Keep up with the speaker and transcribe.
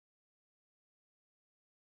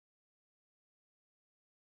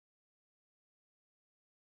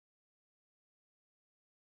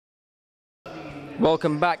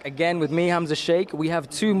Welcome back again with me, Hamza Shaikh. We have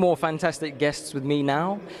two more fantastic guests with me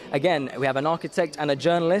now. Again, we have an architect and a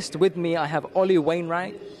journalist. With me, I have Olly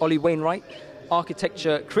Wainwright,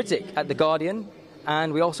 architecture critic at The Guardian.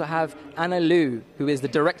 And we also have Anna Liu, who is the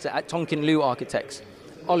director at Tonkin Liu Architects.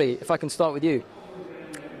 Olly, if I can start with you.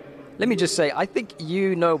 Let me just say, I think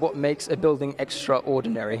you know what makes a building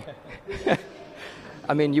extraordinary.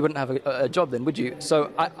 I mean, you wouldn't have a job then, would you?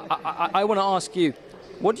 So I want to ask you,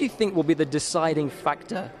 what do you think will be the deciding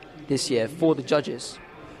factor this year for the judges?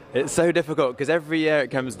 It's so difficult because every year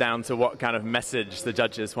it comes down to what kind of message the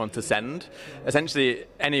judges want to send. Essentially,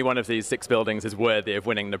 any one of these 6 buildings is worthy of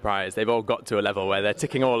winning the prize. They've all got to a level where they're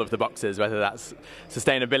ticking all of the boxes, whether that's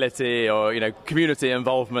sustainability or community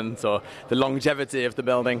involvement or the longevity of the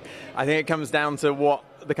building. I think it comes down to what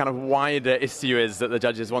the kind of wider issue is that the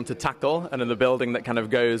judges want to tackle, and in the building that kind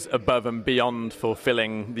of goes above and beyond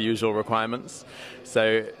fulfilling the usual requirements.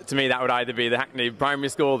 So to me, that would either be the Hackney Primary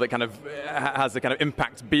School that kind of has a kind of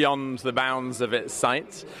impact beyond the bounds of its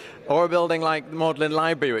site, or a building like the Magdalen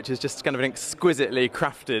Library, which is just kind of an exquisitely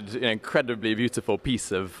crafted, incredibly beautiful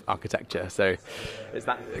piece of architecture. So it's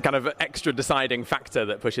that kind of extra deciding factor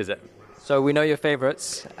that pushes it. So we know your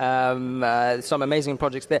favourites, some amazing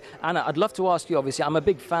projects there. Anna, I'd love to ask you, obviously, I'm a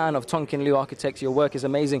big fan of Tonkin Liu Architects, your work is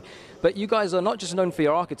amazing, but you guys are not just known for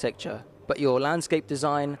your architecture, but your landscape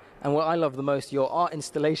design, and what I love the most, your art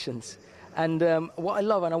installations. And what I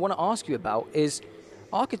love and I want to ask you about is,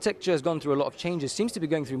 architecture has gone through a lot of changes, seems to be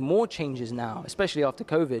going through more changes now, especially after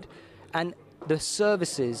COVID, and the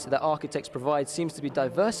services that architects provide seems to be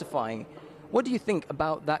diversifying. What do you think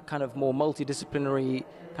about that kind of more multidisciplinary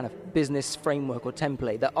kind of business framework or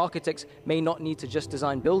template, that architects may not need to just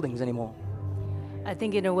design buildings anymore? I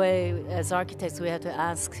think in a way, as architects, we have to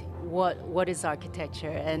ask what is architecture,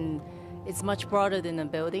 and it's much broader than a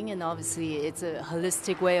building, and obviously it's a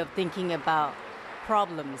holistic way of thinking about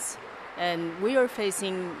problems. And we are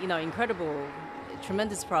facing, incredible,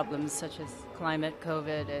 tremendous problems such as climate,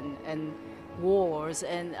 COVID, and wars,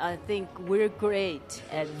 and I think we're great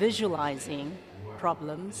at visualizing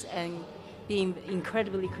problems and being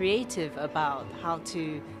incredibly creative about how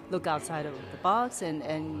to look outside of the box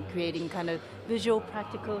and creating kind of visual,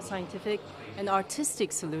 practical, scientific, and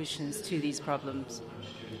artistic solutions to these problems.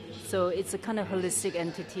 So it's a kind of holistic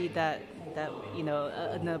entity that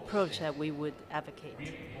an approach that we would advocate.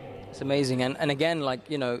 It's amazing, and again,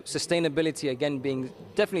 sustainability again being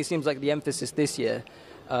definitely seems like the emphasis this year.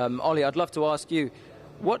 Olly, I'd love to ask you,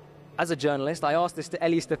 as a journalist, I asked this to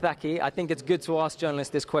Ellie Stethaki, I think it's good to ask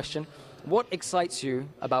journalists this question. What excites you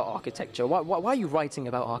about architecture? Why are you writing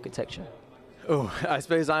about architecture? Oh, I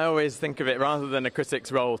suppose I always think of it, rather than a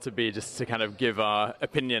critic's role to be just to kind of give our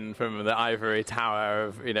opinion from the ivory tower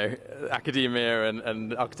of academia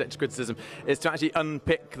and architecture criticism, is to actually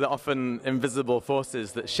unpick the often invisible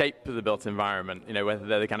forces that shape the built environment, whether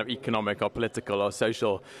they're the kind of economic or political or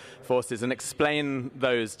social forces, and explain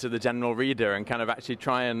those to the general reader and kind of actually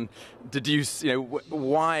try and deduce,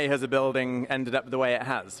 why has a building ended up the way it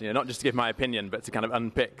has? Not just to give my opinion, but to kind of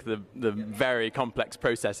unpick the very complex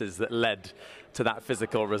processes that led to that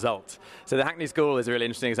physical result. So the Hackney School is a really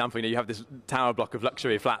interesting example. You have this tower block of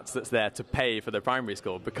luxury flats that's there to pay for the primary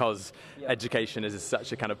school because education is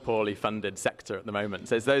such a kind of poorly funded sector at the moment.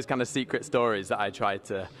 So it's those kind of secret stories that I try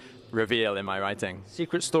to reveal in my writing.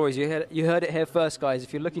 Secret stories. You heard it here first, guys.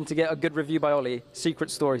 If you're looking to get a good review by Olly, secret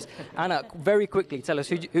stories. Anna, very quickly, tell us,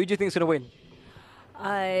 who do you think is going to win?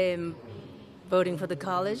 I'm voting for the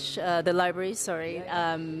college, the library, sorry.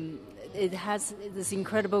 It has this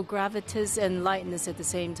incredible gravitas and lightness at the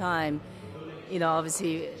same time.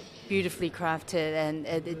 Obviously beautifully crafted, and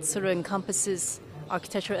it sort of encompasses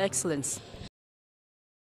architectural excellence.